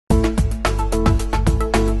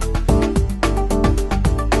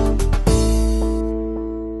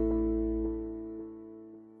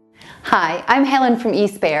Hi, I'm Helen from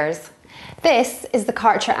eSpares. This is the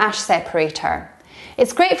Karcher Ash separator.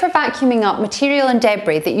 It's great for vacuuming up material and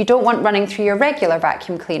debris that you don't want running through your regular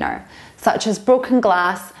vacuum cleaner, such as broken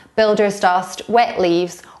glass, builder's dust, wet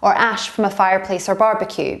leaves, or ash from a fireplace or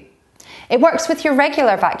barbecue. It works with your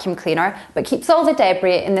regular vacuum cleaner, but keeps all the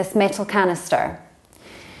debris in this metal canister.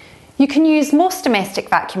 You can use most domestic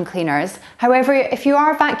vacuum cleaners. However, if you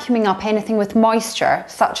are vacuuming up anything with moisture,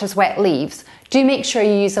 such as wet leaves, do make sure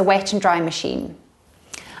you use a wet and dry machine.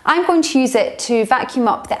 I'm going to use it to vacuum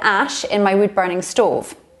up the ash in my wood burning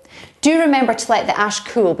stove. Do remember to let the ash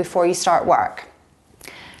cool before you start work.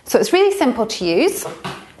 So it's really simple to use.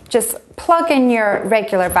 Just plug in your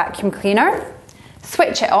regular vacuum cleaner,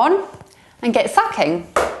 switch it on and get sucking.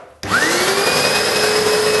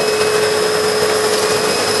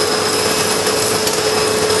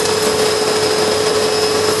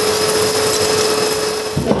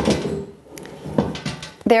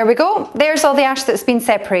 There we go, there's all the ash that's been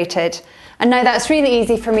separated. And now that's really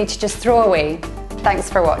easy for me to just throw away. Thanks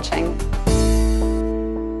for watching.